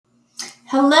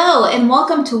Hello and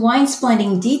welcome to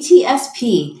Winesplaining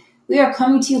DTSP. We are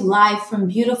coming to you live from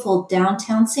beautiful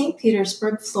downtown St.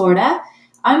 Petersburg, Florida.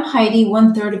 I'm Heidi,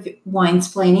 one-third of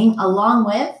Winesplaining, along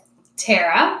with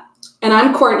Tara. And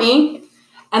I'm Courtney.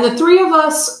 And the three of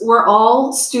us were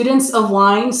all students of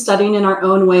wine, studying in our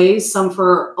own ways, some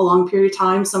for a long period of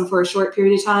time, some for a short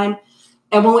period of time.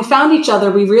 And when we found each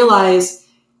other, we realized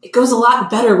it goes a lot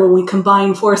better when we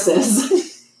combine forces.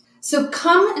 So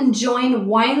come and join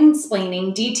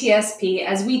Winesplaining DTSP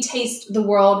as we taste the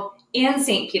world and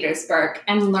St. Petersburg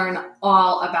and learn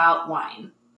all about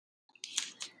wine.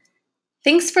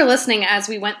 Thanks for listening as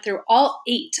we went through all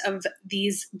 8 of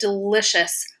these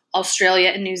delicious Australia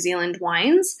and New Zealand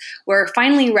wines. We're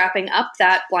finally wrapping up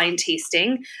that blind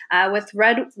tasting with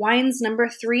red wines number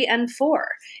 3 and 4.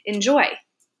 Enjoy.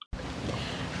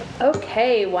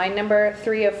 Okay, wine number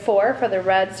 3 of 4 for the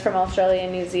reds from Australia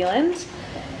and New Zealand.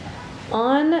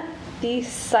 On the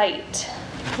site,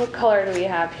 what color do we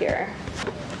have here?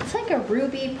 it's like a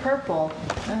ruby purple.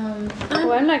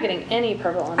 Oh, I'm not getting any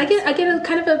purple on I this. get a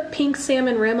kind of a pink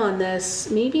salmon rim on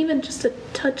this. Maybe even just a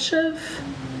touch of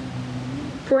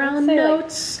brown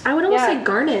notes. I would almost say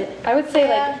garnet. I would say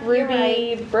Yeah, like ruby, you're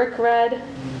right. brick red,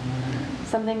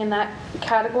 something in that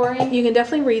category. You can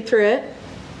definitely read through it.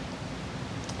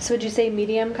 So would you say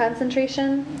medium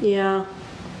concentration? Yeah.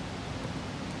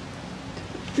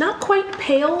 Not quite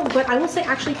pale, but I will say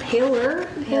actually paler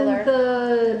Paler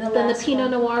than the last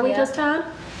Pinot one. Noir we Yeah. just had.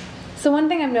 So one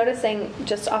thing I'm noticing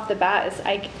just off the bat is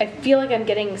I feel like I'm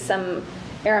getting some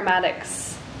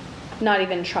aromatics, not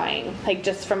even trying, like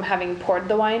just from having poured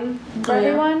the wine for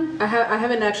everyone. I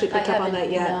haven't actually picked up on that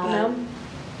yet. no.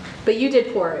 But you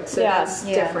did pour it, so Yeah. that's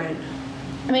Yeah. different.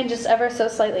 I mean, just ever so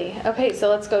slightly. Okay, so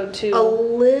let's go to... A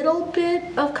little bit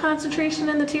of concentration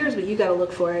in the tears, but you got to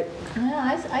look for it.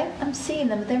 I'm seeing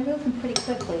them, but they're moving pretty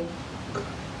quickly.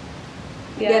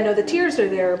 Yeah, no, the tears are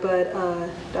there, but I'm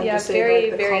Yeah, just saying, very,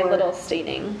 like, the very color. little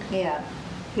staining. Yeah.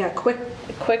 Yeah, quick,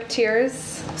 Quick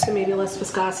tears. so maybe less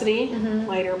viscosity,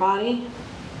 lighter body,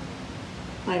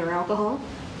 lighter alcohol.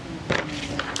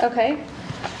 Okay.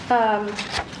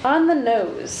 On the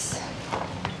nose.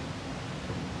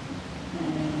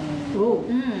 Ooh.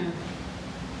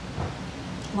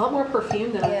 A lot more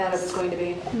perfume than I thought it Yes. was going to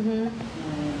be.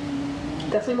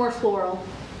 Definitely more floral.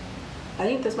 I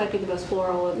think this might be the most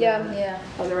floral of, Yeah. Yeah.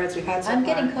 of the reds we've had so I'm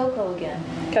far. getting cocoa again.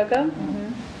 Cocoa?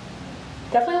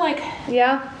 Definitely like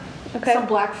Yeah. Okay. some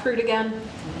black fruit again,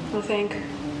 I think.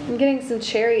 I'm getting some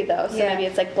cherry though, so Yeah. maybe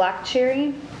it's like black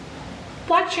cherry.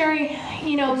 Black cherry,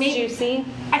 you know, It's maybe juicy.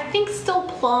 I think still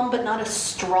plum, but not as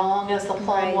strong as the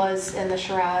plum Right. was in the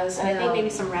Shiraz. And I think No. maybe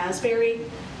some raspberry.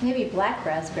 Maybe black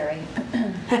raspberry.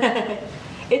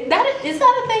 Is that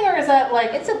a thing, or is that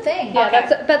like It's a thing. Yeah,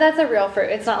 Okay. but that's a real fruit.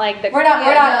 It's not like the. we're not Yeah,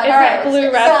 no, It's all not right. blue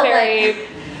So, raspberry.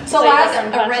 So flavor last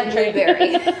from A red concentrate.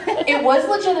 blueberry. it was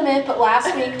legitimate, but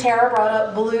last week Tara brought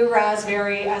up blue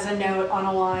raspberry as a note on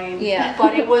a wine. Yeah.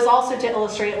 But it was also to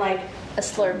illustrate like A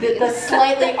Slurpee. the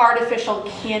slightly artificial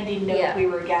candy note Yeah. we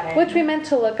were getting. Which we meant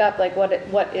to look up, like what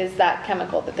is that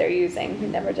chemical that they're using? We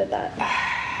never did that.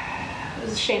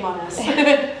 Shame on us.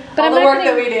 But All I'm the not work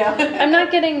that getting- we do.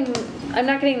 I'm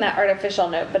not getting that artificial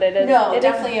note, but it is. No, it is-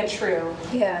 definitely a true.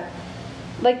 Yeah.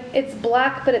 like it's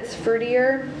black, but it's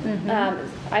fruitier.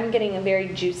 I'm getting a very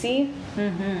juicy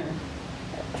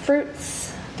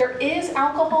fruits. There is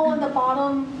alcohol in the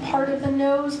bottom part of the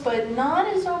nose, but not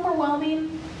as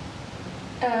overwhelming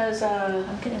as I'm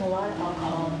getting a lot of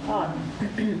alcohol in the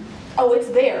bottom. oh, it's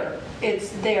there. It's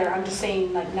there. I'm just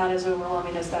saying, like, not as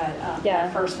overwhelming as that Yeah.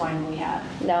 that first wine we had.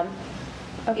 No.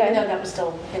 Even though Okay. that was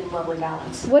still in lovely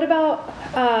balance. What about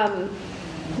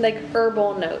like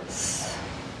herbal notes?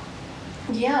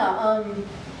 Yeah,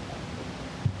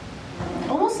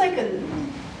 almost like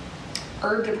an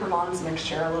herb de Provence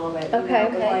mixture a little bit. you Okay. know,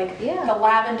 with, Okay, like yeah. the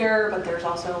lavender, but there's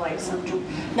also like some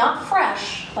not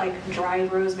fresh, like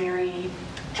dried rosemary.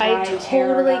 I dried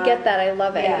totally tarragon. get that. I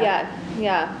love it. Yeah.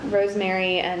 Yeah.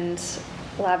 Rosemary and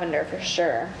lavender for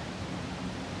sure.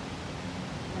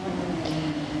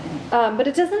 But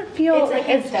it doesn't feel It's a like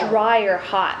hint, as though. dry or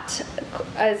hot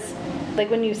as like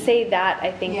when you say that.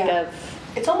 I think Yeah. of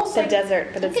It's almost the like desert,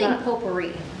 but I'm it's getting not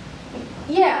potpourri.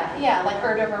 yeah, like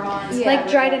herb de Provence. Yeah. like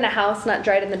dried in a house, not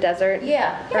dried in the desert.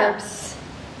 Yeah. Herbs.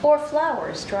 Or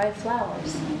flowers, dried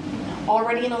flowers.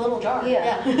 Already in a little jar.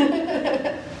 Yeah.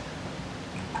 Yeah.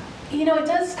 You know, it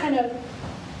does kind of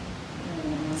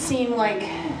seem like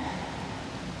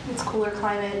it's cooler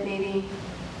climate, maybe.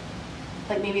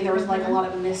 Like maybe there was like a lot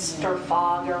of mist or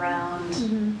fog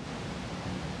around.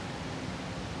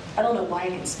 I don't know why I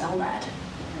can smell that.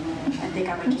 I think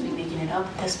I might just be making it up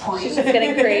at this point. She's just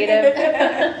getting creative.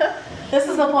 This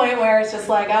is the point where it's just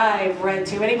like, I've read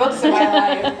too many books in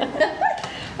my life.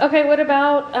 Okay, what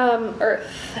about earth?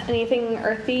 Anything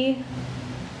earthy?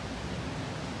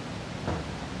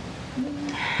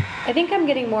 I think I'm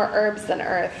getting more herbs than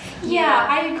earth. Yeah,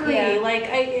 I agree. Yeah. Like,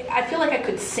 I feel like I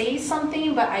could say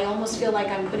something, but I almost feel like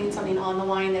I'm putting something on the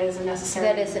wine that isn't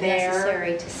necessarily That isn't there.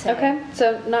 necessary to say. Okay,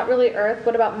 so not really earth.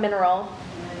 What about mineral?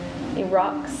 Any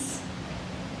rocks?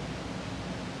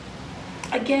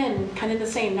 Again, kind of the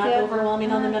same. Not Yeah.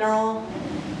 overwhelming on the mineral.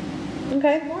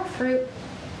 Okay. More fruit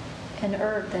and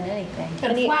herb than anything.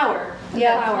 And Any- flour.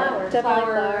 Yeah, flour. definitely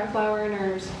Flour, flour. flour and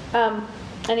herbs.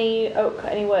 Any oak?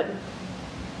 Any wood?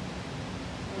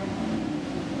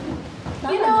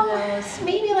 Not You on know, the nose.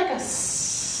 maybe like a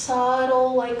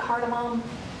subtle, like cardamom.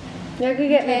 You could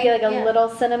get maybe like a yeah. little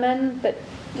cinnamon, but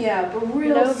Yeah, but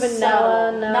real No vanilla,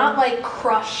 subtle. no. Not like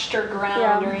crushed or ground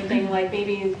Yeah. or anything. Like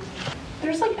maybe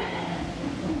there's like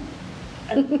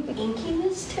an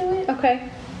inkiness to it. okay.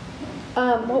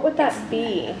 What would that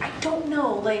be? I don't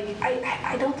know. Like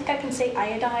I don't think I can say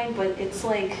iodine, but it's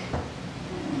like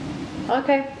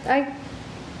Okay,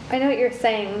 I know what you're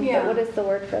saying, Yeah. but what is the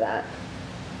word for that?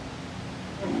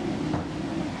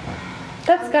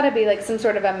 That's got to be like some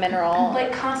sort of a mineral.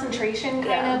 like concentration kind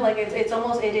Yeah. of like it is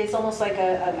almost like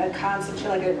a concentrate,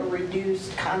 like a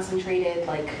reduced concentrated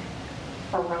like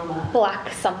aroma.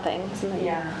 Black something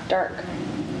Yeah. dark.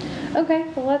 Okay,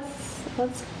 well let's A get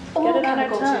little it on our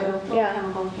chemical tongue. too. A little Yeah,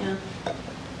 chemical,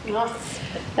 yeah. Ugh.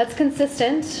 that's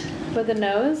consistent with the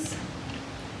nose.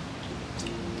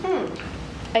 Hmm.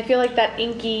 I feel like that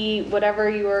inky, whatever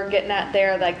you were getting at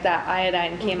there, like that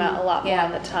iodine came out a lot more Yeah.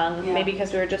 on the tongue. Yeah. Maybe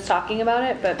because we were just talking about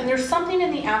it, but And there's something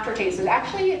in the aftertaste.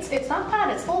 It's not bad.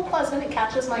 It's a little pleasant. It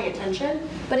catches my attention.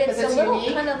 But it's a because little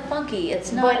unique. kind of funky.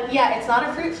 It's not. But yeah, it's not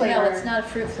a fruit flavor. No, it's not a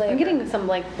fruit flavor. I'm getting some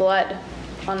like blood,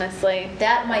 honestly.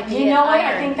 That might be You an know what?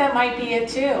 iron. I think that might be it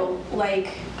too. Like,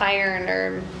 Iron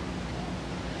or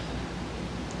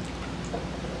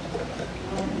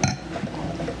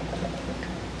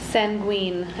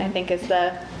sanguine, I think is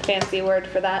the fancy word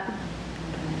for that.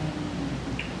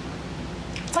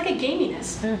 it's like a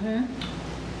gaminess.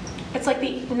 Mm-hmm. It's like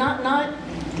the not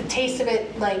the taste of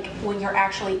it like when you're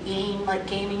actually eating like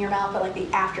game in your mouth, but like the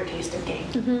aftertaste of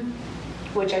game,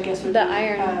 which I guess would The be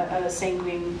iron. a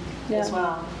sanguine as Yeah.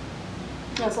 well.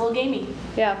 Yeah, it's a little gamey,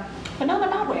 Yeah. but not in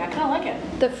a bad way. I kind of like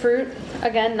it. The fruit,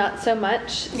 again, not so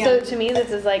much. Yeah. So to me,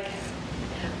 this is like,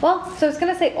 well, so I was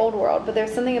going to say old world, but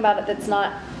there's something about it that's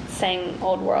not saying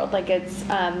old world. Like it's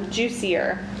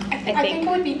juicier, I think it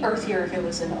would be earthier if it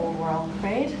was in Old World,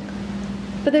 right?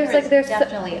 But there's There like, is there's,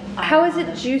 definitely how is iron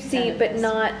it on juicy none of but this.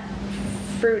 not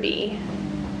fruity?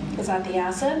 Is that the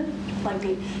acid? Like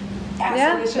the acid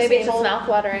Yeah, is just maybe it's just able-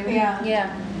 mouth-watering. Yeah.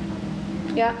 Yeah.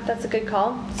 Yeah, that's a good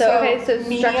call. So okay, so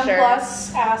medium structure.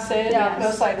 plus acid, Yes.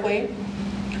 most likely.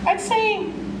 I'd say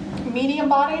medium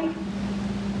bodied.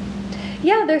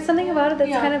 Yeah, there's something about it that's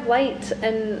Yeah. kind of light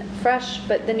and fresh,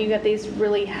 but then you get these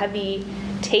really heavy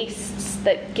tastes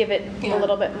that give it Yeah. a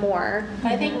little bit more.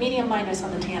 I think medium minus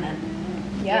on the tannin.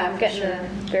 Yeah, I'm for getting sure.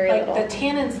 very Like little. the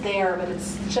tannin's there, but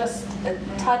it's just a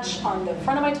touch on the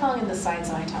front of my tongue and the sides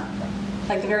of my tongue.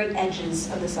 Like the very edges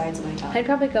of the sides of my tongue. I'd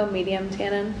probably go medium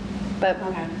tannin, but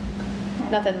Okay.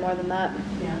 nothing more than that.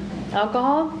 Yeah.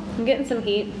 Alcohol, I'm getting some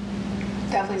heat,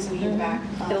 Definitely some heat in the back.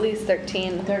 at least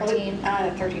 13. 13.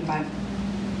 13.5.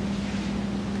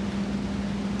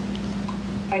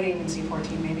 I didn't even see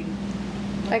 14 maybe.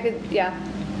 I could, yeah.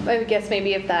 I would guess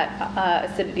maybe if that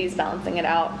acidity is balancing it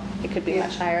out, it could be Yeah.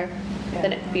 much higher Yeah.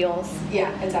 than it feels. Yeah,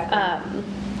 exactly.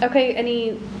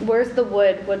 Okay, where's the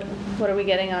wood? What are we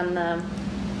getting on the,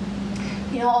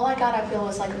 You know, all I got, I feel,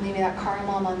 was like maybe that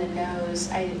cardamom on the nose.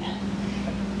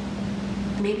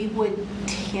 Maybe wood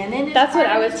tannin. Is that's what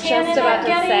part I of was the just tannin about I'm to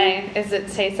getting. say, is it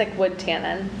tastes like wood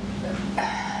tannin.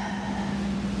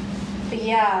 But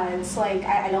yeah, it's like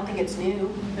I don't think it's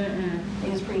new. Mm-mm. I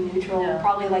think it's pretty neutral. No.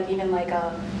 Probably like even like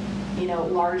a,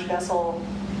 large vessel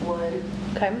wood,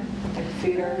 Okay. like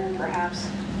foeder perhaps.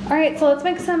 All right, so let's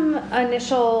make some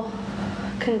initial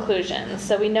conclusions.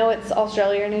 So we know it's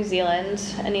Australia or New Zealand.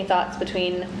 Any thoughts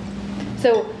between?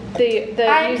 So the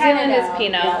I New kinda Zealand is know,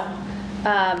 Pinot.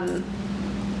 yeah.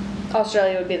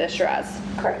 Australia would be the Shiraz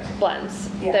Correct. blends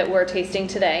Yeah. that we're tasting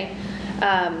today.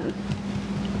 I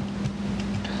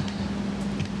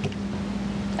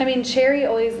mean, cherry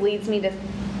always leads me to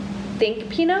think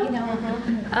Pinot. You know,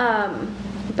 Mm-hmm.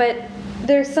 But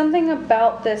there's something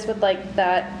about this with like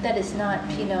that. that is not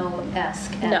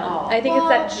Pinot-esque at No, all. I think Well-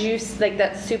 it's that juice, like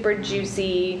that super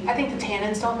juicy. I think the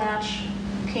tannins don't match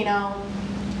Pinot.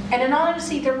 And in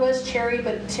honesty, there was cherry,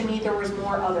 but to me, there was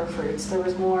more other fruits. There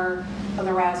was more of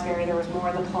the raspberry. There was more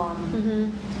of the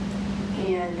plum.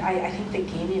 And I think the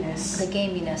gaminess. The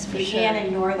gaminess, for you sure. You can't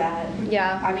ignore that.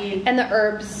 Yeah. I mean, and the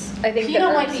herbs. I think Pinot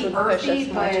the might herbs be would push earthy, us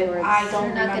more but towards. I don't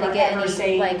You're not remember gonna get ever any,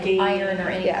 saying like, game iron or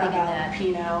anything in about that.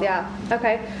 Pinot. Yeah.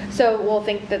 Okay. So we'll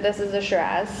think that this is a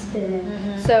Shiraz.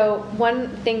 So one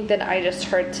thing that I just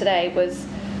heard today was,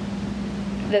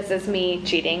 this is me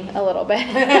cheating a little bit,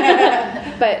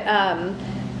 but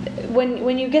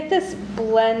when you get this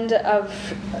blend of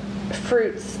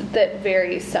fruits that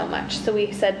varies so much. So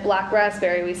we said black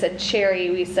raspberry, we said cherry,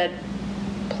 we said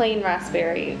plain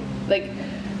raspberry. Like,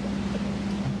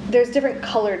 there's different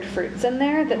colored fruits in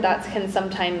there that can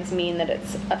sometimes mean that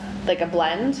it's like a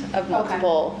blend of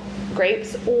multiple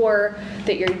grapes, or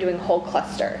that you're doing whole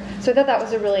cluster. So I thought that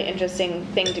was a really interesting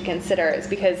thing to consider, is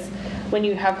because when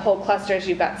you have whole clusters,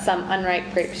 you've got some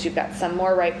unripe grapes, you've got some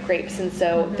more ripe grapes, and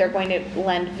so they're going to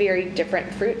blend very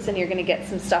different fruits, and you're going to get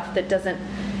some stuff that doesn't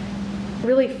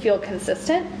really feel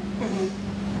consistent.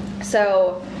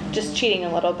 So just cheating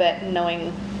a little bit and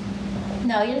knowing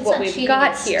what we've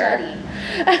got here.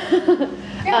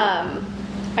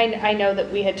 I know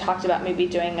that we had talked about maybe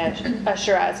doing a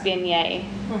Shiraz Viognier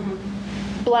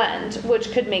blend,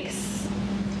 which could make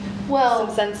some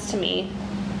sense to me.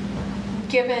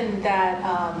 Given that,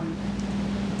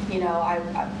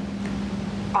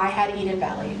 I had Eden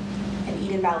Valley, and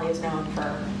Eden Valley is known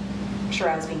for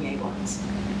Shiraz Viognier blends.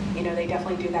 They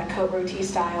definitely do that Côte Rôtie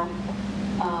style,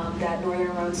 that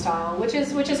Northern Rhone style, which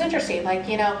is interesting. Like,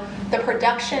 the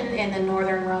production in the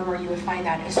Northern Rhone where you would find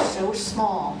that is so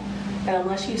small that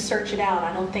unless you search it out,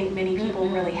 I don't think many people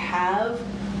really have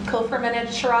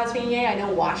co-fermented Shiraz Viognier. I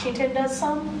know Washington does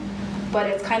some, but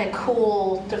it's kind of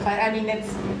cool to find. I mean,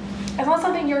 it's not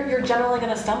something you're generally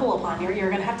going to stumble upon. You're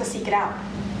going to have to seek it out,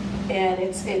 and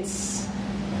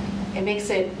it makes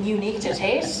it unique to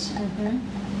taste.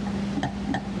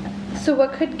 So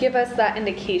what could give us that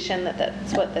indication that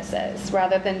that's what this is,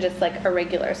 rather than just like a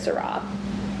regular Syrah?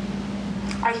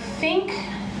 I think.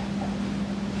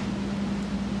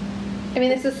 I mean,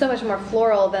 this is so much more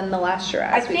floral than the last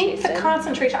Shiraz. I think the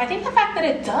concentration. I think the fact that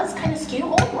it does kind of skew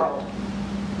Old World,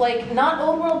 like not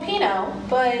Old World Pinot,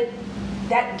 but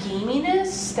that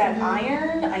gaminess, that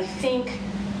iron. I think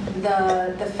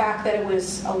the fact that it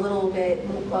was a little bit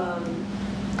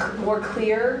more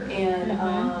clear and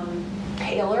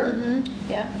paler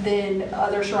than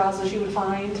other Shirazes you would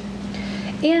find.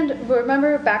 And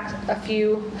remember back a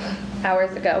few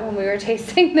hours ago when we were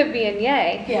tasting the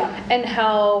Viognier, and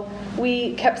how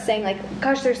we kept saying, like,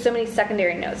 gosh, there's so many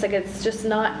secondary notes. Like, it's just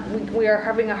not, we are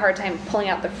having a hard time pulling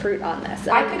out the fruit on this.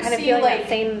 And I could kind of see, feeling like, that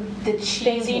same the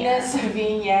cheesiness of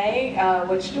Viognier,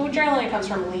 which generally comes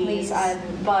from lees,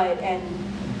 and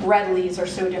red lees are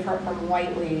so different from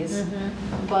white lees.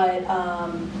 But,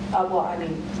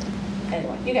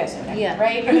 anyway, you guys know that,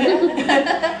 right?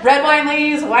 Red wine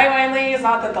lees, white wine lees,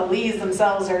 not that the lees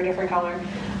themselves are a different color.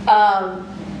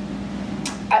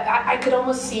 I could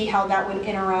almost see how that would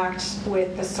interact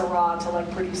with the Syrah to like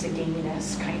produce a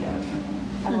gaminess, kind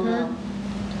of. I don't know.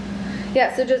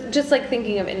 Yeah, so just like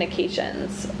thinking of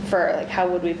indications for like how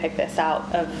would we pick this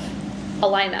out of a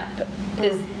lineup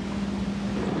is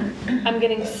I'm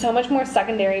getting so much more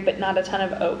secondary but not a ton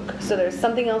of oak. So there's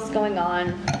something else going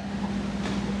on.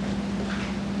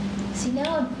 See,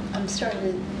 now I'm starting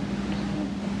to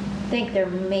think there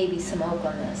may be some oak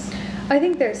on this. I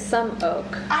think there's some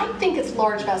oak. I think it's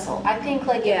large vessel. I think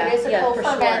like if it is a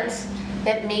co-ferment,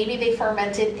 that maybe they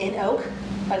fermented in oak,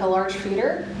 like a large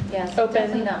foeder. Yeah, open.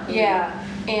 definitely not. Yeah,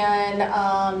 and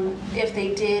if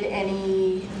they did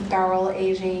any barrel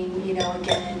aging,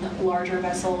 again, larger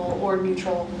vessel or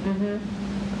neutral.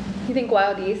 You think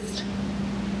wild yeast?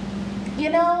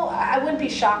 I wouldn't be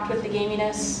shocked with the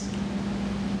gaminess.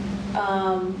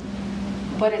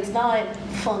 But it's not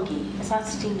funky. It's not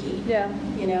stinky. Yeah.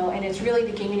 And it's really,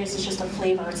 the gaminess is just a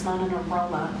flavor. It's not an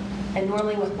aroma. And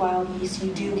normally with wild yeast,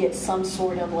 you do get some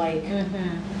sort of like,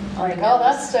 oh,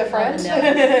 that's different.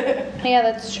 Yeah,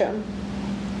 that's true.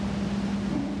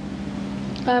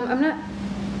 I'm not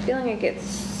feeling like it's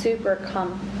super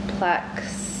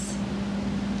complex.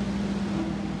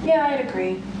 Yeah, I'd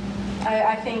agree.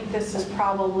 I think this is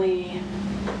probably,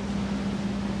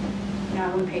 I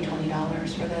wouldn't pay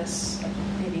 $20 for this.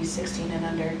 Maybe 16 and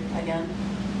under again.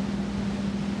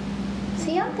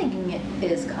 See, I'm thinking it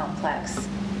is complex,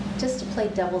 just to play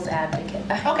devil's advocate.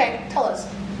 Okay, tell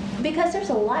us. Because there's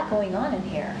a lot going on in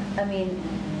here. I mean,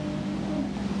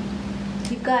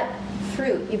 you've got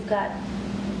fruit, you've got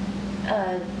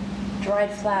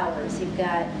dried flowers, you've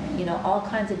got, all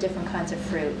kinds of different kinds of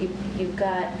fruit. You've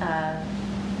got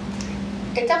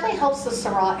It definitely helps the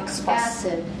Syrah express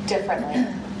Acid. differently.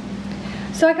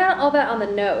 So I got all that on the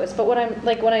nose, but when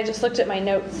I just looked at my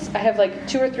notes, I have like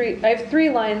I have 3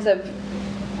 lines of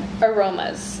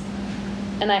aromas,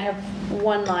 and I have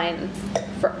 1 line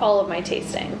for all of my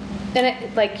tasting. And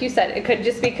it, like you said, it could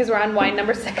just be because we're on wine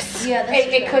number 6. Yeah, that's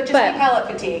It could just But- be palate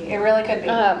fatigue. It really could be.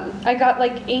 I got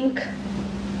like ink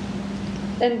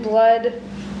and blood,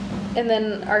 and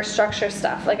then our structure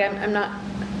stuff. Like I'm not.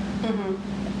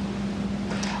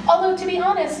 Although, to be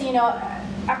honest, you know,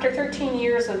 after 13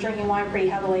 years of drinking wine pretty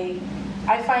heavily,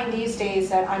 I find these days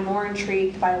that I'm more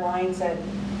intrigued by wines that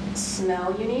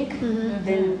smell unique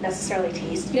than necessarily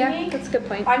taste Yeah, unique. that's a good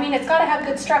point. I mean, it's got to have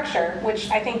good structure, which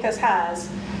I think this has.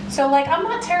 So, like, I'm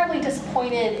not terribly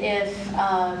disappointed if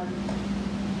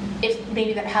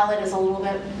maybe the palate is a little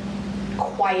bit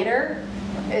quieter,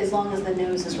 as long as the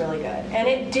nose is really good. And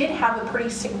it did have a pretty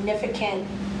significant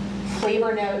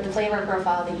flavor note, flavor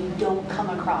profile that you don't come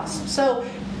across. So,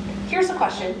 here's the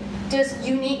question: does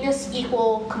uniqueness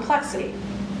equal complexity,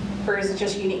 or is it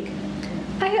just unique?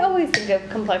 I always think of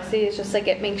complexity as just like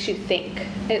it makes you think.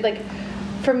 It, like,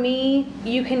 for me,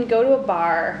 you can go to a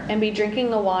bar and be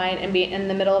drinking a wine and be in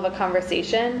the middle of a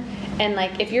conversation, and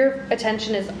like if your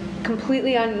attention is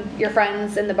completely on your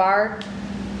friends in the bar,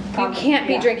 you can't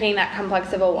be drinking that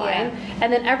complex of a wine.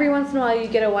 And then every once in a while you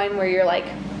get a wine where you're like,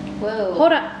 Whoa.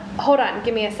 hold on,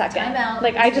 give me a second. Time out.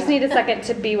 Like I just need a second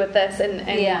to be with this and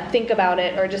Yeah. think about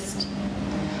it, or just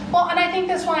Well, and I think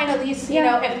this wine, at least, you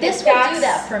Yeah. know, if This if would that's, do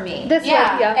that for me. this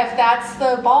yeah, one, yeah. if that's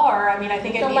the bar, I mean, I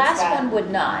think it The needs last that. one would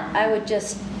not. I would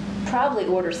just probably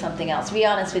order something else. To be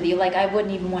honest with you, like I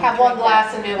wouldn't even want Have to one drink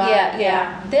glass that. and move on. Yeah,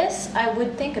 Yeah. This I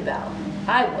would think about.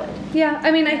 I would. Yeah,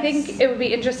 I mean, I think it would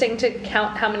be interesting to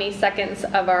count how many seconds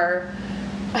of our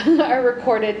our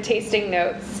recorded tasting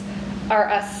notes are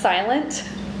us silent,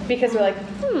 because we're like,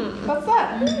 What's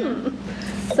that?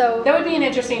 so That would be an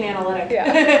interesting analytic.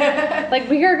 yeah. Like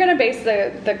we are gonna base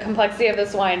the complexity of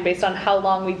this wine based on how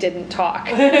long we didn't talk.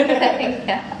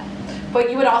 Yeah. But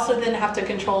you would also then have to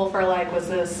control for, like, was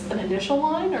this an initial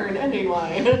wine or an ending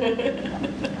wine?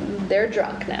 They're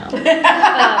drunk now.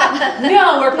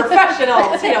 No, we're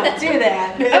professionals. We don't do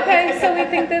that. Okay, so we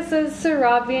think this is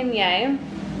Syrah Viognier,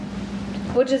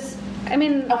 which is, I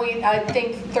mean, And I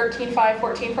think 13.5,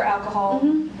 14 for alcohol.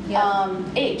 Yeah.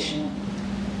 Age.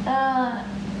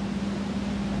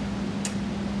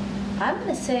 I'm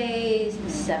gonna say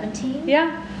 17.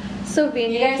 yeah. So You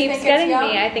Viognier guys keeps think it's getting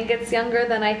young? me. I think it's younger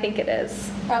than I think it is.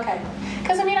 Okay.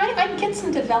 Because, I mean, I get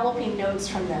some developing notes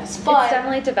from this, It's but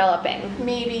definitely developing.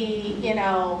 maybe, you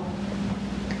know,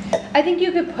 I think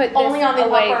you could put this only on the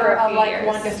away upper for a of, few like, years.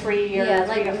 1 to 3 or Yeah,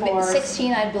 3 to like 4.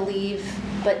 16, I believe,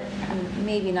 but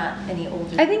maybe not any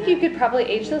older. I think than you could probably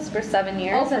age this for 7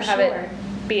 years Oh, for and have sure. it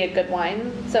be a good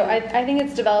wine. So I think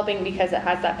it's developing because it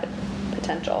has that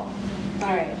potential. All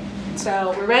right.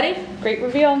 So, we're ready? Great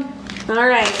reveal. All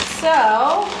right,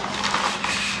 so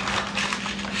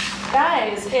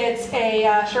guys, it's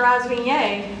a Shiraz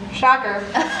Viognier, shocker,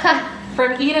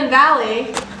 from Eden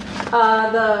Valley.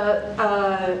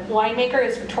 The winemaker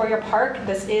is Victoria Park.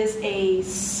 This is a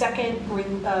second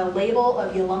label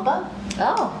of Yalumba.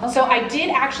 Oh, okay. So I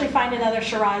did actually find another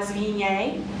Shiraz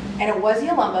Viognier, and it was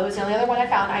Yalumba. It was the only other one I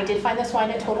found. I did find this wine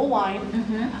at Total Wine.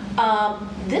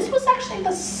 This was actually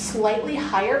the slightly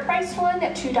higher priced one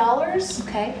at $2.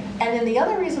 Okay. And then the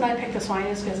other reason I picked this wine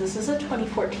is because this is a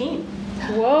 2014.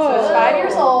 Whoa. So it's 5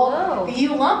 years old. Whoa. The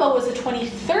Yalumba was a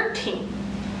 2013.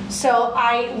 So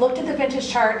I looked at the vintage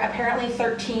chart. Apparently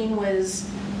 13 was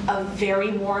a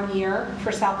very warm year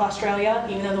for South Australia.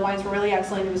 Even though the wines were really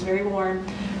excellent, it was very warm.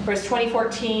 Whereas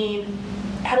 2014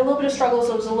 had a little bit of struggle,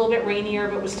 so it was a little bit rainier,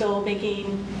 but was still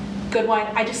making good wine.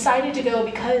 I decided to go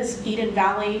because Eden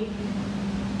Valley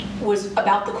was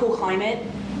about the cool climate.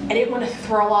 I didn't want to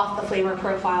throw off the flavor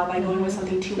profile by going with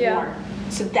something too Yeah. warm.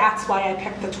 So that's why I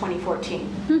picked the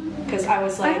 2014. Because I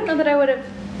was I like, don't know that I would have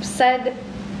said,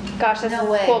 gosh, this No is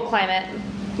way. a cool climate.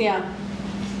 yeah.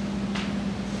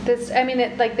 This, I mean,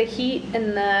 it, like the heat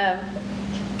and the,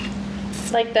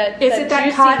 like the Is the it that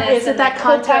juiciness is it and that the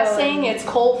cocoa context and- saying it's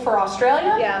cold for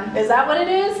Australia? Yeah. Is that what it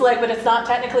is? Like, but it's not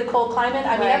technically cold climate.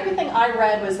 I mean, Right. everything I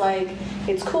read was like,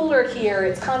 it's cooler here,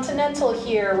 it's continental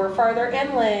here, we're farther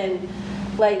inland.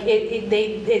 Like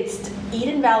it's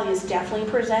Eden Valley is definitely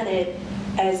presented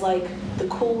as like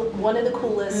one of the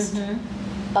coolest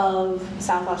of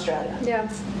South Australia. Yeah.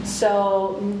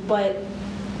 So, but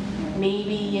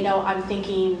maybe, you know, I'm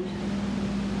thinking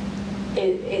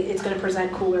it's going to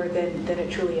present cooler than it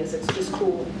truly is. It's just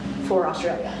cool for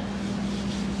Australia.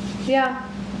 Yeah.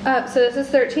 So this is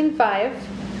 13.5.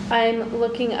 I'm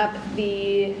looking up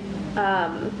the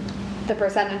the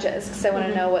percentages because I want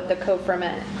to know what the COFRA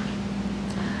meant.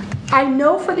 I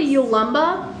know for the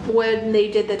Yolumba, when they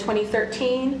did the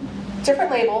 2013,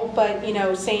 different label, but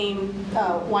same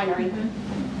winery.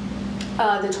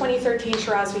 The 2013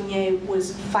 Shiraz Viognier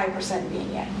was 5%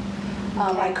 Viognier.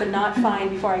 I could not find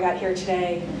before I got here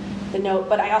today the note,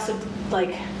 but I also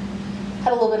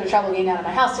had a little bit of trouble getting out of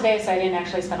my house today, so I didn't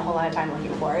actually spend a whole lot of time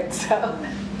looking for it. So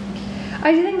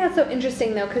I do think that's so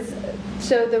interesting though, because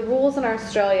the rules in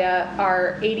Australia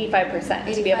are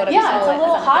 85% to be able to it's call a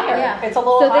little higher. Yeah. It's a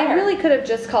little so higher. they really could have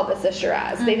just called this a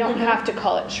Shiraz. They don't have to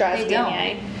call it Shiraz They don't.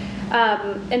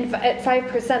 Viognier. And at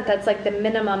 5%, that's like the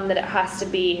minimum that it has to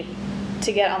be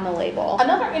to get on the label.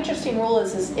 Another interesting rule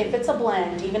is if it's a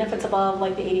blend, even if it's above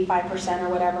the 85% or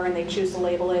whatever, and they choose to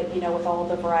label it, with all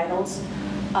of the varietals,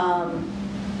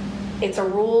 it's a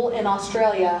rule in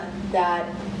Australia that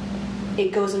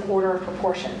it goes in order of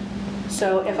proportion.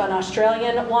 So if an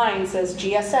Australian wine says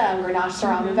GSM, Grenache,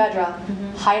 Syrah,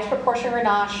 Mourvedre, highest proportion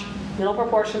Grenache, middle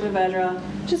proportion Mourvedre,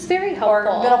 Which is very or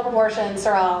helpful. middle proportion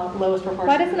Syrah, lowest proportion.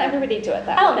 Why doesn't everybody do it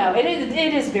that I don't way? know.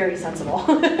 It is very sensible.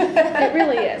 It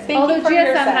really is. Thank you Although for your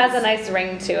GSM has sense. a nice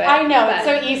ring to it. I know, it's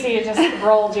but- so easy to just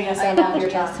roll GSM off your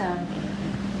tongue. GSM.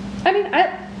 I mean,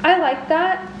 I like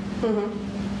that.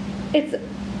 It's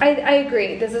I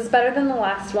agree. This is better than the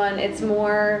last one. It's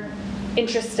more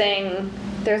interesting.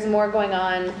 There's more going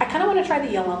on. I kind of want to try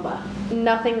the Yolumba.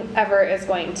 Nothing ever is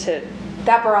going to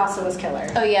That Barossa was killer.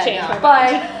 Oh yeah, Change no.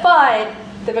 my But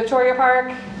the Victoria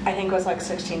Park, I think was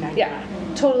 $16.99. yeah,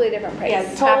 totally different price. Yeah,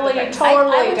 Half the totally, price.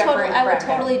 totally I would different. I would bracket.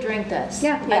 totally drink this.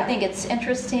 Yeah. I think it's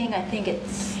interesting. I think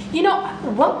it's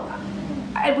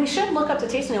We should look up the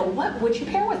tasting note. What would you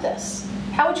pair with this?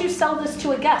 How would you sell this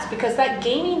to a guest? Because that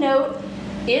gamey note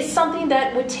is something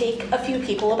that would take a few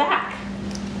people aback.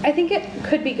 I think it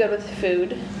could be good with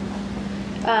food.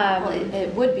 well,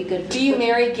 it would be good. Do you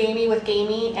marry gamey with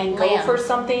gamey and go Lamb. for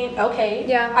something? Okay.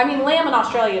 Yeah. I mean, lamb in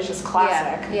Australia is just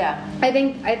classic. Yeah. I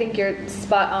think you're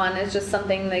spot on. It's just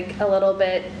something like a little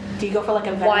bit. Do you go for like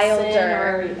a venison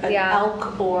Wilder, or an yeah.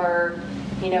 elk or,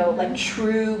 like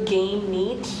true game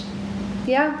meat?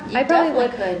 Yeah, You I probably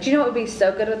would. definitely could. Do you know what would be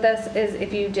so good with this is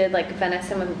if you did like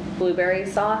venison with blueberry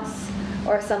sauce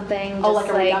or something. Oh, just like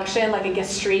a reduction, like a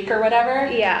gastrique or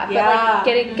whatever? Yeah, but Yeah.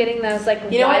 like getting those like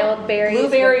You know wild what? berries.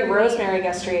 Blueberry, with the meat. rosemary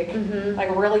gastrique.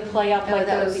 Like really play up Oh, like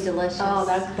that would those. be delicious. Oh,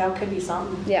 that could be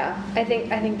something. Yeah, I think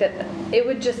that it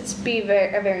would just be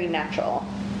very natural.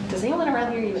 Does anyone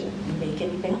around here even make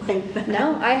anything like that?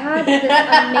 No, I had this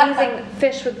amazing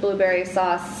fish with blueberry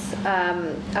sauce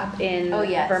up in Oh,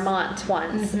 yes. Vermont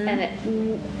once, and it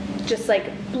just like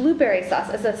blueberry sauce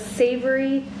as a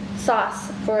savory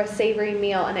sauce for a savory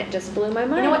meal, and it just blew my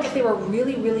mind. You know what? If they were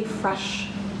really, really fresh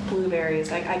blueberries,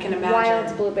 I can imagine.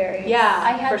 Wild blueberries. Yeah,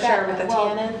 I had for that- sure with the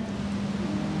well, tannin.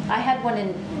 I had one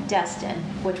in Destin,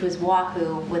 which was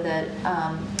Wahoo with a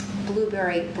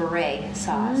blueberry beret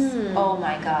sauce. Oh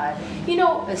my god. You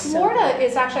know, It's so Florida good.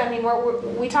 is actually, I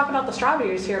mean, we talk about the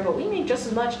strawberries here, but we make just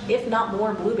as much, if not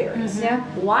more, blueberries. Yeah.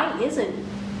 Why isn't,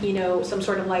 some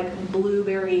sort of like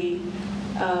blueberry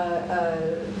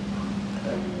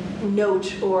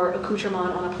note or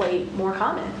accoutrement on a plate more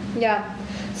common? Yeah.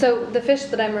 So the fish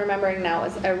that I'm remembering now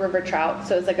is a river trout.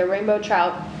 So it's like a rainbow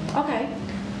trout Okay.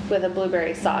 with a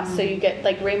blueberry sauce. So you get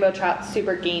like rainbow trout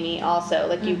super gamey also.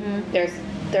 Like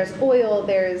there's oil,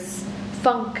 there's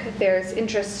funk, there's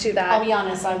interest to that. I'll be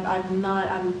honest,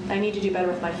 I need to do better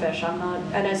with my fish. I'm not,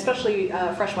 and especially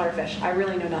freshwater fish. I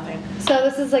really know nothing. So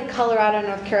this is like Colorado,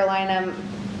 North Carolina,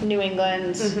 New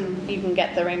England. You can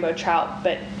get the rainbow trout,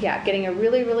 but yeah, getting a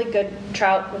really, really good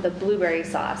trout with a blueberry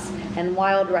sauce and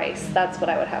wild rice. That's what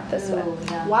I would have this Ooh,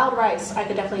 with. yeah. Wild rice, I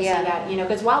could definitely Yeah. see that,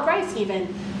 because wild rice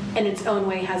even in its own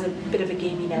way has a bit of a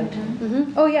gamey note.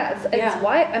 Oh yeah, it's Yeah.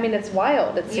 wild. I mean, it's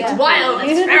wild. It's Yeah. wild,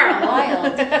 it's feral.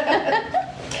 Wild.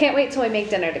 Can't wait till we make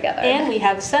dinner together. And we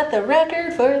have set the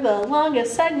record for the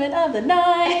longest segment of the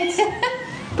night.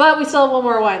 But we still have one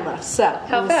more wine left, so.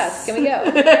 How fast can we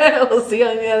go? We'll see you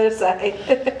on the other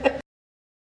side.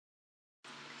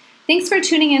 Thanks for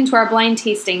tuning in to our blind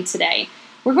tasting today.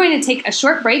 We're going to take a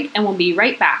short break and we'll be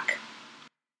right back.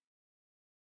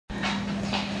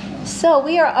 So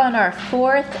we are on our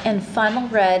fourth and final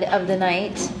red of the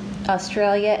night,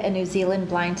 Australia and New Zealand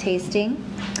blind tasting.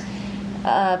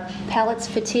 Palate's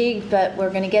fatigued, but we're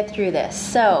going to get through this.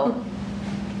 So,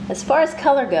 as far as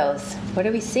color goes, what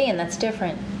are we seeing that's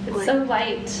different? It's so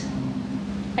light.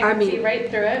 I I can mean- see right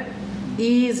through it.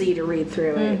 Easy to read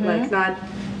through it, like not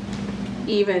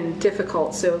even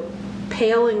difficult. So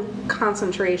pale in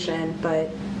concentration, but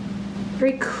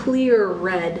very clear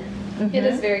red. It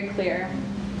is very clear.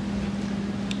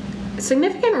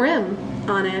 Significant rim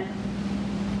on it.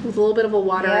 with a little bit of a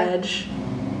water Yeah. edge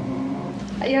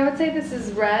Yeah, I would say this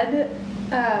is red.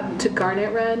 to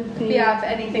garnet red. Maybe. Yeah, if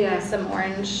anything, Yeah. there's some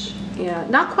orange. Yeah,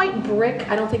 not quite brick.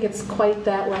 I don't think it's quite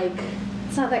that like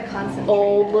It's not that concentrated.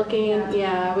 old looking. Yeah.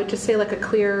 Yeah, I would just say like a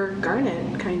clear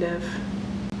garnet kind of.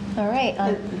 All right,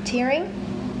 on tiering,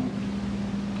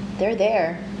 they're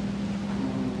there.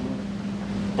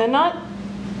 And not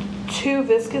too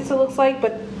viscous, it looks like,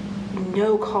 but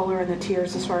no color in the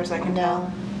tiers as far as I can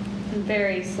tell. And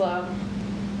very slow.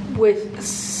 With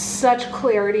such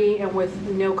clarity and with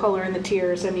no color in the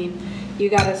tiers, I mean, you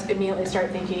gotta immediately start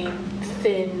thinking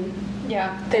thin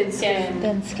Yeah. skin,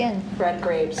 Thin skin. red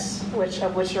grapes, of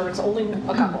which there was only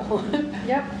a couple.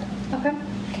 Yep. Okay.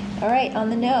 All right, on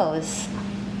the nose.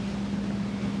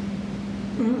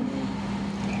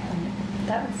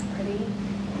 That was pretty.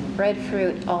 Red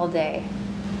fruit all day.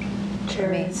 For me.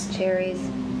 Cherries. Cherries.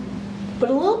 But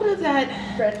a little bit of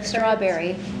that, Red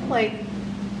Strawberry. like,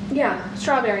 yeah,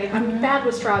 strawberry. I'm bad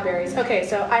with strawberries. Okay,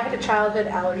 so I had a childhood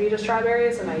allergy to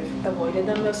strawberries and I've avoided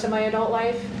them most of my adult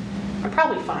life. I'm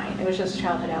probably fine. It was just a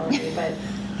childhood allergy, but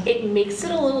it makes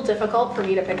it a little difficult for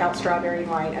me to pick out strawberry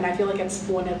wine, and I feel like it's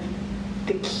one of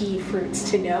the key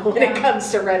fruits to know when it comes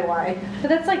to red wine. But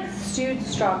that's like stewed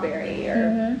strawberry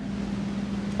or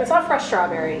It's not fresh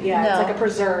strawberry. Yeah, it's No. like a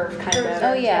preserve kind of.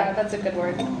 Oh, yeah. That's a good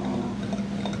word.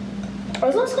 I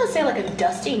was also going to say like a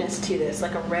dustiness to this,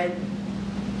 like a red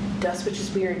dust, which is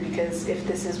weird because if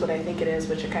this is what I think it is,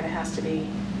 which it kind of has to be,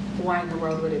 why in the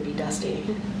world would it be dusty?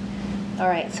 All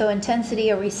right, so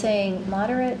intensity, are we saying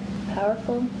moderate,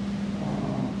 powerful?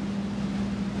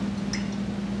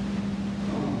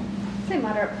 Say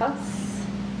moderate plus.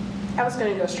 I was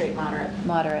going to go straight moderate.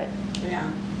 Moderate. Yeah.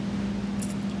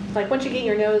 Like once you get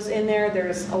your nose in there,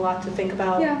 there's a lot to think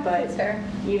about, Yeah, but that's fair.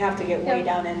 you have to get way Yeah.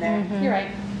 down in there. You're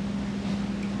right.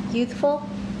 Youthful?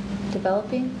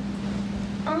 Developing?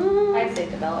 I'd say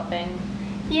developing.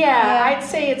 Yeah, I'd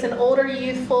say it's an older,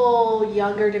 youthful,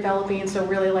 younger, developing, so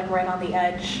really like right on the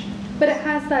edge. But it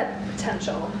has that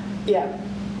potential. Yeah.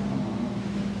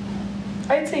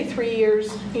 I'd say 3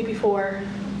 years, maybe 4.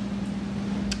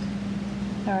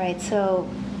 All right, so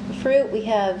fruit, we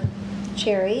have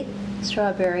cherry,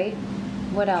 strawberry.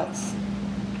 What else?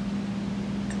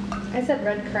 I said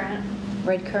red currant.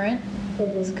 Red currant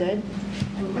is good.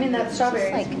 I mean, that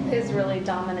strawberry like- is really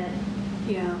dominant.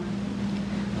 Yeah.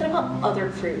 What about other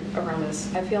fruit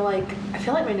aromas? I feel like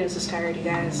my nose is tired, you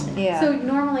guys. Yeah. So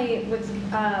normally with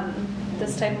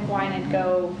this type of wine, I'd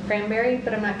go cranberry,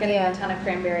 but I'm not getting Yeah. a ton of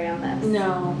cranberry on this.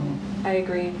 No, I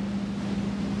agree.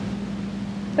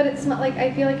 But it's like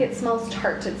I feel like it smells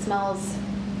tart. It smells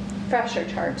fresh or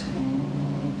tart.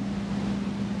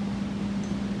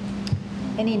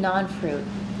 Any non-fruit?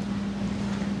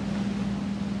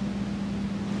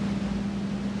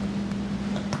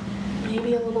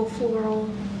 Maybe a little floral,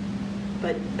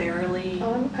 but barely.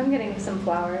 Oh, I'm getting some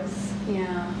flowers.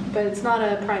 Yeah, but it's not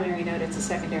a primary note, it's a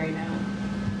secondary note.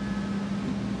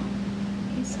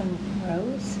 Maybe some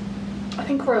rose? I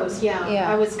think rose, yeah.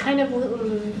 Yeah. I was kind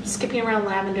of skipping around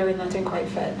lavender and that didn't quite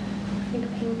fit. I think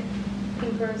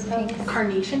pink rose petals. Pink.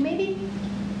 Carnation, maybe?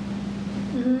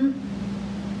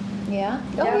 Mm-hmm. Yeah?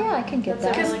 Oh, Yeah. yeah, I can get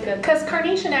That's that. really good. Because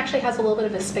carnation actually has a little bit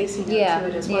of a spacing note Yeah, to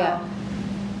it as well. yeah.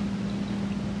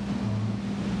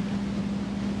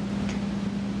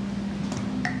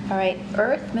 All right,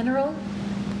 earth, mineral?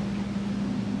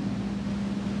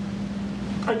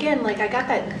 Again, like I got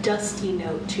that dusty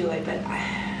note to it, but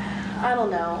I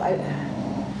don't know.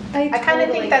 I kind of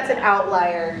think that's an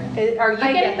outlier. Are you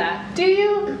I getting get that. Do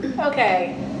you?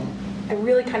 Okay. I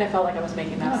really kind of felt like I was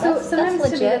making that up. So That's sometimes to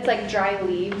me legit. it's like dry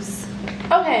leaves.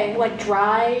 Okay, like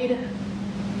dried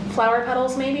flower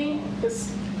petals maybe?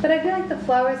 But I feel like the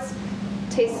flowers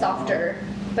taste softer,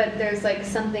 but there's like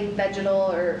something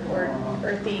vegetal or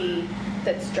earthy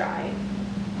that's dry.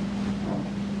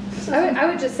 I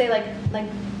would just say like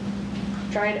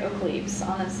dried oak leaves,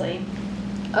 honestly.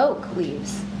 Oak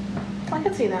leaves. I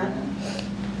could see that.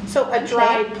 So a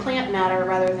dried plant matter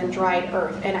rather than dried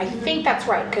earth. And I think that's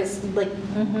right, because like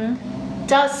Mm-hmm.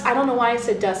 dust, I don't know why I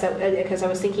said dust, because I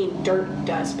was thinking dirt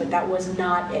dust, but that was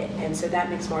not it. And so that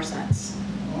makes more sense.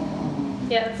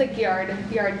 Yeah, it's like yard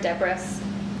debris.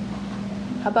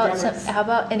 How about Debris. how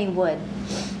about any wood?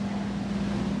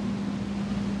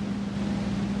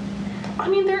 I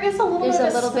mean, there is a little There's bit a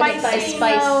of little bit of spicy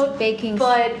spice, note, baking.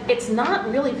 but it's not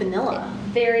really vanilla.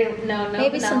 No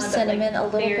Maybe some vanilla, but, cinnamon, a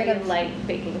little very bit of- light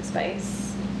baking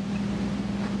spice.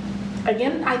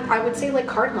 Again, I would say like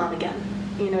cardamom again,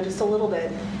 just a little bit.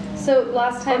 So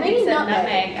last time maybe you said nutmeg.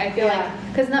 nutmeg. I feel Yeah. like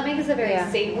because nutmeg is a very Yeah.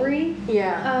 savory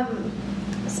Yeah.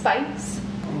 spice.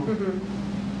 Mm-hmm.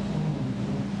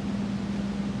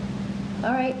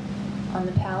 All right. On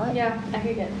the palate? Yeah, I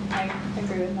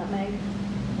agree with nutmeg.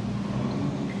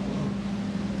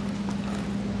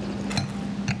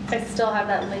 I still have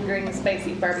that lingering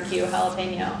spicy barbecue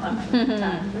jalapeno on my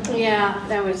tongue. Yeah,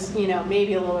 that was,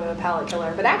 maybe a little bit of a palate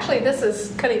killer. But actually, this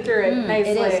is cutting through it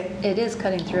nicely. It is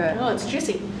cutting through it. Oh, it's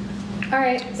juicy. All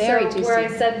right, Very so juicy. where I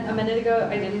said a minute ago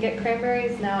I didn't get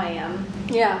cranberries, now I am.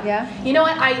 Yeah. Yeah? You know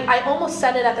what? I almost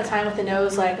said it at the time with the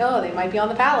nose, like, oh, they might be on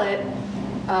the palate.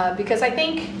 Because I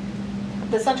think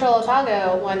the Central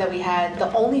Otago one that we had,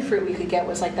 the only fruit we could get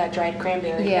was like that dried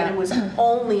cranberry. Yeah. And it was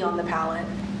only on the palate.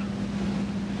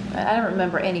 I don't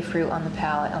remember any fruit on the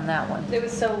palate on that one. It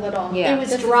was so little. Yeah. It was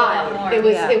This is a lot dried. more. It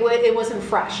was Yeah. it wasn't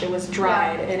fresh. It was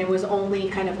dried, Yeah. and it was only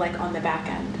kind of like on the back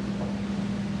end.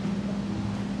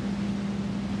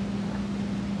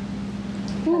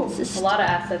 Ooh, It's just- a lot of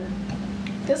acid.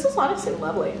 This is honestly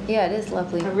lovely. Yeah, it is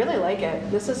lovely. I really like it.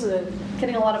 This is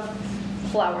Getting a lot of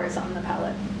flowers on the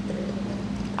palate.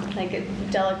 Like a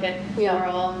delicate Yeah.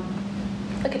 floral.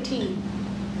 like a tea,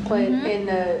 but Mhm. in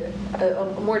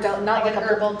a more not like an a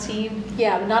herbal tea.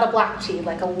 Yeah, but not a black tea,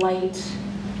 like a light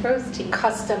Rose tea.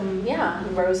 custom,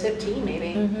 rose hip tea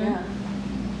maybe. Mhm. Yeah.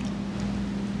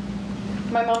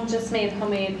 My mom just made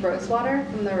homemade rose water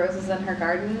from the roses in her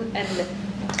garden, and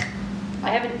I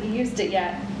haven't used it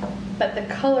yet, but the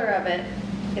color of it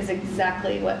is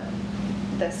exactly what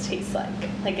this tastes like.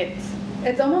 Like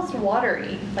it's almost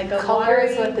watery, like a Color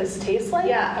is watery. what this tastes like?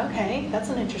 Yeah. Okay, that's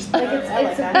an interesting. Like I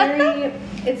like that.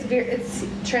 it's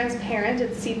transparent,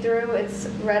 it's see-through, it's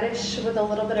reddish with a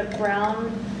little bit of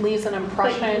brown. Leaves an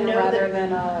impression know rather that-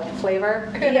 than a flavor.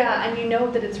 Yeah, and you know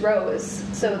that it's rose,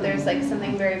 so there's like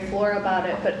something very floral about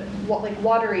it, but like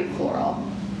watery floral.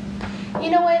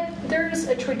 You know what? There's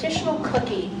a traditional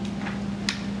cookie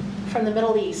from the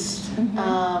Middle East. Mhm.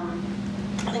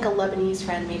 I think a Lebanese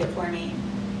friend made it for me,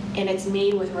 and it's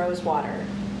made with rose water,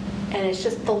 and it's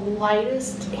just the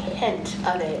lightest hint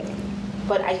of it.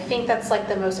 But I think that's like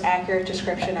the most accurate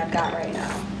description I've got right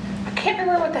now. I can't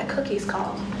remember what that cookie's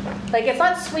called. Like it's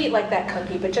not sweet like that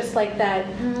cookie, but just like that.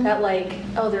 That like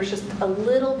there's just a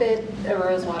little bit of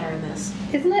rose water in this.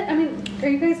 Isn't it? I mean, are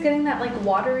you guys getting that like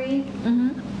watery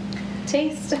Mm-hmm.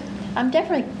 taste? I'm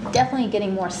definitely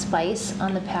getting more spice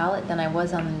on the palate than I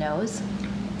was on the nose.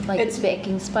 Like It's-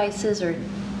 baking spices or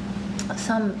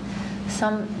some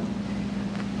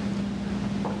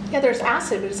Yeah, there's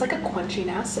acid, but it's like a quenching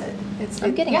acid.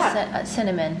 I'm getting yeah.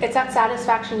 cinnamon. It's that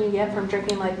satisfaction you get from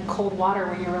drinking like cold water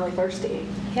when you're really thirsty.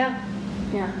 Yeah.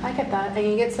 Yeah, I get that. And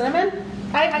you get cinnamon?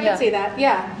 I Yeah. can see that.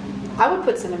 Yeah, I would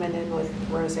put cinnamon in with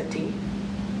rosehip tea.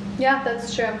 Yeah,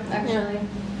 that's true, actually.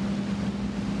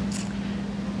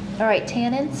 All right,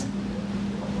 tannins.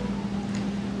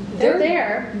 They're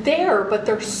there. but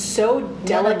they're so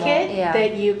delicate yeah.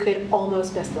 that you could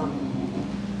almost miss them.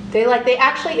 They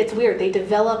actually, it's weird. They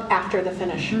develop after the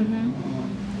finish.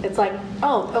 Mm-hmm. It's like,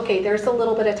 oh, okay, there's a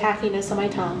little bit of tackiness on my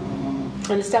tongue,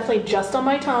 and it's definitely just on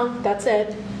my tongue. That's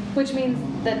it. Which means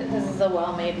that this is a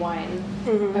well-made wine,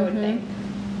 Mhm. I would think.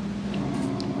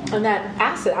 And that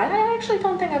acid, I actually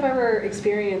don't think I've ever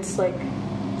experienced like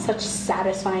such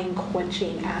satisfying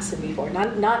quenching acid before. Not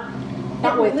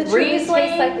It with literally Riesling,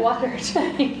 tastes like water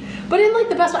to me. but in like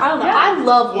the best way. I don't know. Yeah. I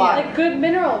love water. Like good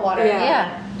mineral water. Yeah.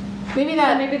 Yeah. Maybe So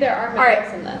that. maybe there are All right.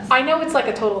 minerals in this. I know it's like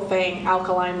a total thing,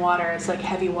 alkaline water. It's like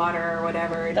heavy water or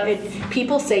whatever. That's-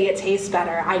 People say it tastes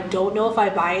better. I don't know if I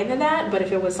buy into that, but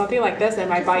if it was something like this, I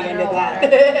might Just buy into mineral that.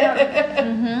 water. Yeah.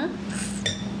 Mm-hmm.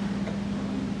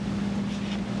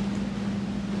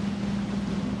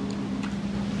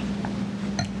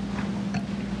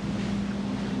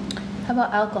 How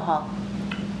about alcohol?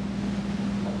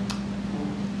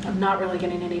 I'm not really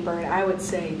getting any burn. I would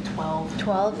say 12.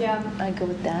 12? Yeah. I go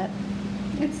with that.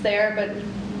 It's there, but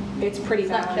It's pretty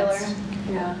It's not balanced.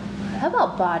 Yeah. How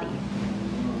about body?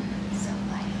 so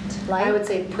light. Light? I would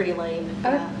say pretty light.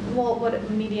 Yeah. Well, what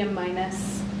medium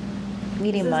minus?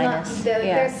 medium This is not- minus. there-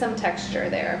 yeah. There's some texture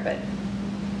there, but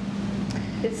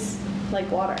it's like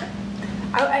water.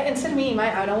 Instead of medium,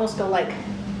 I'd almost go like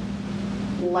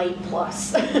light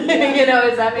plus. You know,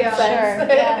 does that make Yeah, sense?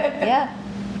 Sure. Yeah. Yeah.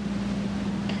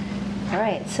 All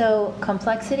right. So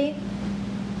complexity.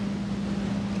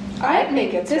 I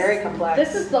think it's This- very complex.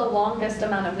 This is the longest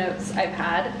amount of notes I've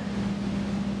had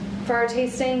for our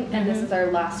tasting, and this is our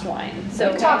last wine. So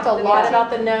We've talked a lot Yeah. about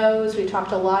the nose. We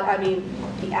talked a lot. I mean,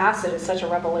 the acid is such a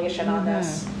revelation on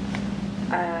this.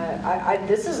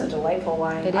 This is a delightful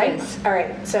wine. It is. All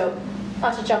right, so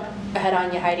not to jump ahead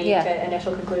on you, Heidi, Yeah. to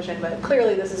initial conclusion, but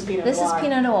clearly this is Pinot This Noir. is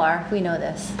Pinot Noir. We know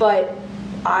this. But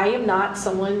I am not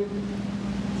someone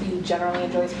who generally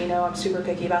enjoys Pinot. I'm super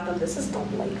picky about them. This is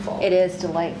delightful. It is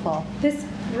delightful. This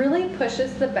really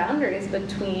pushes the boundaries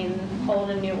between Old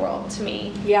and New World to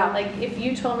me. Yeah. Like, if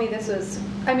you told me this was,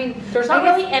 I mean, There's not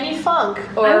really any funk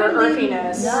or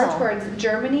earthiness. More towards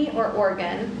Germany or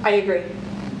Oregon. I agree.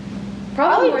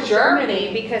 Probably more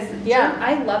Germany. because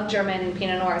I love German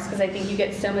Pinot Noirs because I think you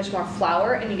get so much more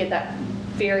flower and you get that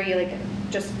very, like,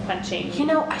 just quenching. You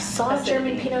know, I saw a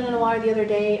German Pinot Noir the other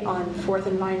day on 4th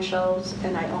and Vine shelves,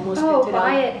 and I almost picked it up. Oh,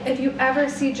 buy it. If you ever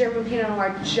see German Pinot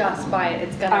Noir, just buy it.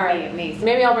 It's going to be amazing.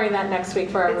 Maybe I'll bring that next week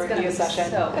for our review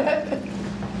session. So good.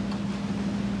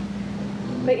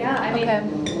 But yeah, I mean,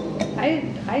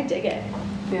 I dig it.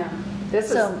 Yeah.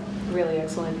 This is really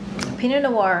excellent. Pinot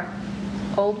Noir,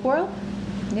 Old World?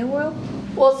 New World?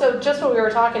 Well, so just what we were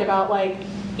talking about, like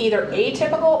either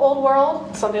atypical Old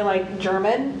World, something like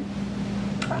German.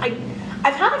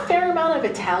 I've had a fair amount of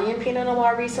Italian Pinot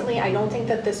Noir recently. I don't think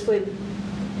that this would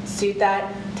suit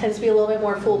that. Tends to be a little bit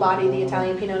more full body, the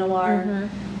Italian Pinot Noir,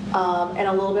 and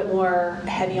a little bit more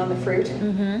heavy on the fruit.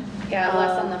 Yeah,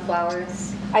 less on the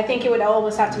flowers. I think it would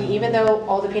almost have to be, even though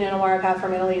all the Pinot Noir I've had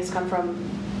from Italy has come from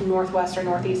northwest or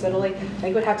northeast Italy, I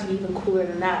think it would have to be even cooler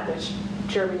than that, which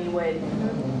Germany would,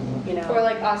 you know. Or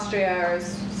like Austria or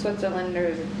Switzerland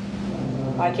or...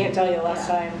 I can't tell you the last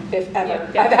time, if ever,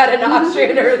 I've had an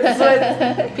Austrian or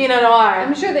Swiss Pinot Noir.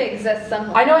 I'm sure they exist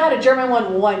somewhere. I know I had a German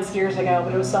one once years ago,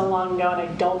 but it was so long ago and I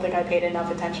don't think I paid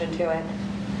enough attention to it.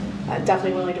 I'm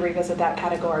definitely willing to revisit that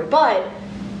category. But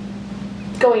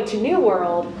going to New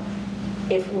World,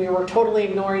 if we were totally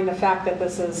ignoring the fact that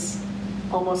this is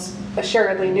almost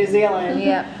assuredly New Zealand,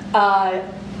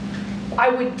 I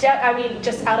would,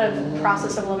 just out of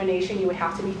process of elimination, you would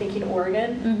have to be thinking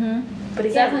Oregon. But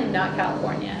it's again, definitely not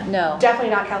California. No.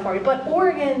 Definitely not California. But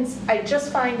Oregon's, I just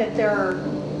find that they're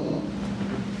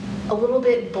a little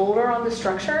bit bolder on the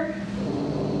structure,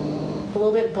 a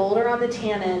little bit bolder on the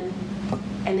tannin,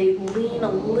 and they lean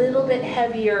a little bit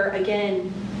heavier.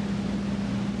 Again,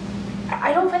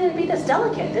 I don't find it to be this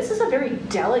delicate. This is a very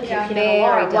delicate Pinot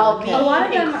Noir, while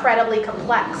being incredibly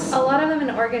complex. A lot of them in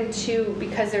Oregon too,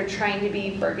 because they're trying to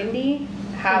be Burgundy,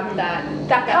 have that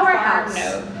powerhouse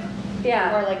note.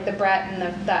 Yeah. Or like the Brett and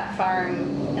that farm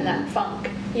and that funk.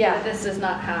 Yeah. That this does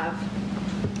not have.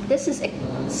 This is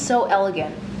so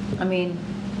elegant. I mean,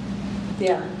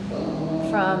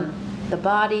 from the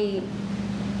body,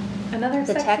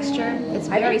 the texture, it's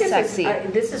very sexy.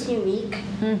 This is unique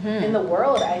in the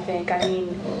world, I think. I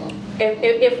mean,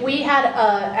 if we had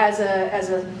as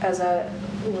a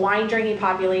wine drinking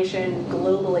population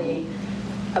globally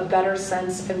a better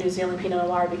sense of New Zealand Pinot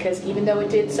Noir, because even though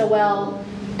it did so well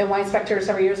in Wine Spectator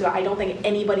several years ago, I don't think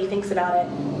anybody thinks about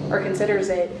it or considers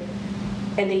it,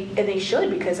 and they should,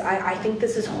 because I think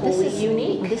this is wholly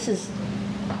unique. This is.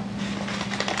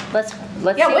 Let's see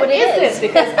what it is this,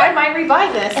 because I might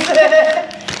revive this.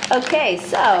 Okay,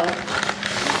 so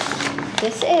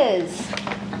this is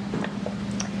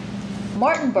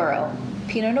Martinborough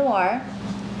Pinot Noir,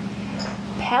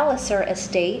 Palliser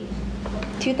Estate,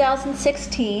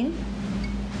 2016,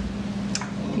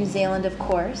 New Zealand, of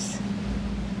course.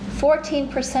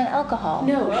 14% alcohol.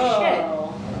 No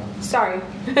shit. Sorry.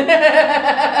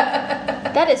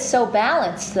 That is so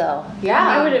balanced, though. Yeah.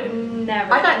 I would have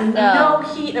never. I got no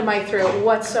heat in my throat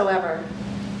whatsoever.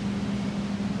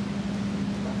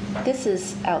 This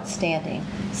is outstanding.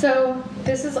 So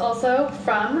this is also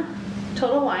from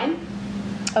Total Wine.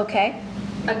 Okay.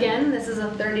 Again, this is a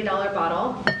 $30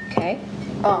 bottle. Okay.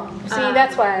 Oh, see,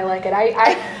 that's why I like it.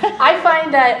 I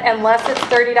find that unless it's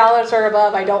 $30 or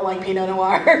above, I don't like Pinot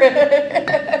Noir.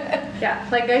 Yeah,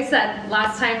 like I said,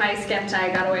 last time I skipped,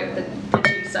 I got away with the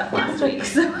cheap stuff last week,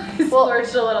 so I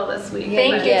splurged a little this week.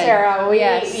 Thank you, Tara.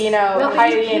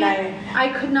 Heidi and I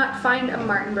could not find a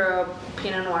Martinborough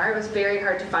Pinot Noir. It was very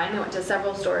hard to find. I went to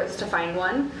several stores to find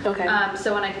one. Okay.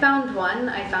 So when I found one,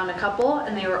 I found a couple,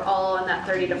 and they were all in that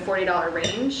 $30 to $40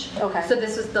 range. Okay. So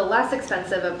this was the less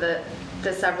expensive of the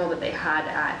several that they had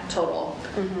at Total.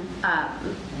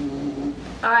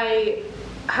 I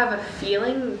have a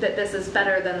feeling that this is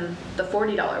better than the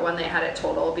 $40 one they had at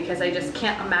Total, because I just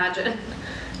can't imagine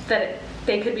that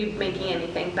they could be making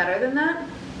anything better than that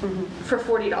for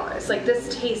 $40. Like,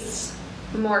 this tastes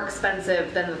more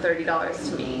expensive than the $30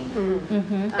 to me.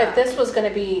 If this was going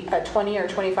to be a $20 or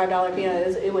 $25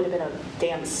 Pinot, it would have been a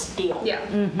damn steal. Yeah.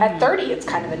 At $30, it's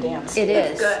kind of a damn steal. It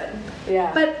is. It's good.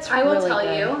 Yeah. But I will really tell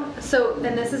good. you, so,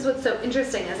 and this is what's so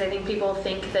interesting, is I think people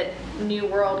think that New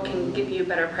World can give you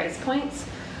better price points.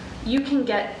 You can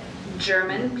get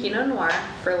German Pinot Noir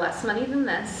for less money than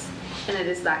this, and it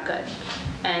is that good.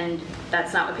 And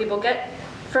that's not what people get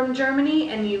from Germany,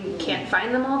 and you can't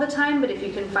find them all the time, but if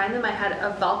you can find them, I had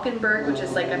a Valkenburg, which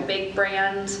is like a big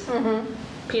brand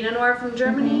Pinot Noir from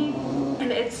Germany, and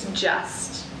and it's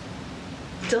just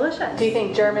delicious. Do you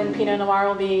think German Pinot Noir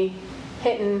will be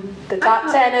hitting the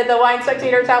top 10 of the Wine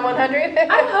Spectator Top 100?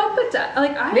 I hope it does.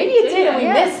 Like, Maybe it did and we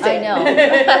missed it. I know.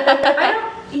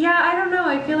 I don't know.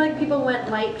 I feel like people went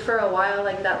light for a while,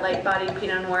 like that light bodied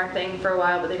Pinot Noir thing for a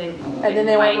while, but they didn't. And then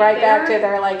they went right back to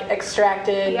their like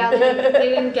extracted. Yeah, they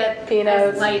didn't get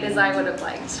Pinots. as light as I would have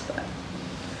liked. But.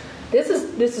 This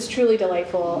is truly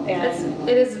delightful, and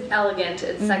it is elegant.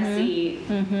 It's sexy.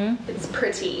 It's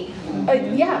pretty.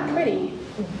 Yeah, pretty,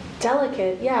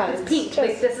 delicate. Yeah, it's pink.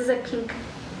 Like, this is a pink.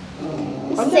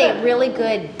 This is a really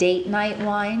good date night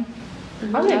wine.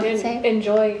 I'm going to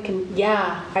enjoy.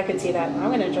 Yeah, I could see that. I'm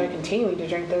going to enjoy continuing to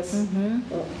drink this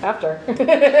after.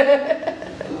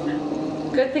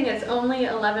 Good thing it's only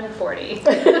 11:40.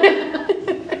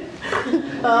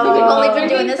 We've only been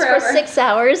doing this for 6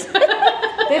 hours.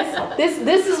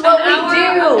 This is what we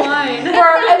do for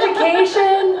our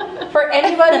education. For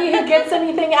anybody who gets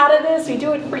anything out of this, we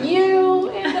do it for you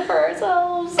and for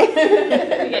ourselves. We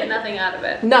get nothing out of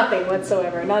it. Nothing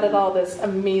whatsoever. Not at all. This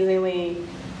amazingly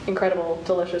incredible,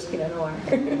 delicious Pinot Noir.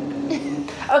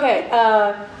 Okay.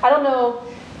 I don't know.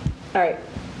 All right.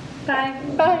 Bye.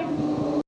 Bye.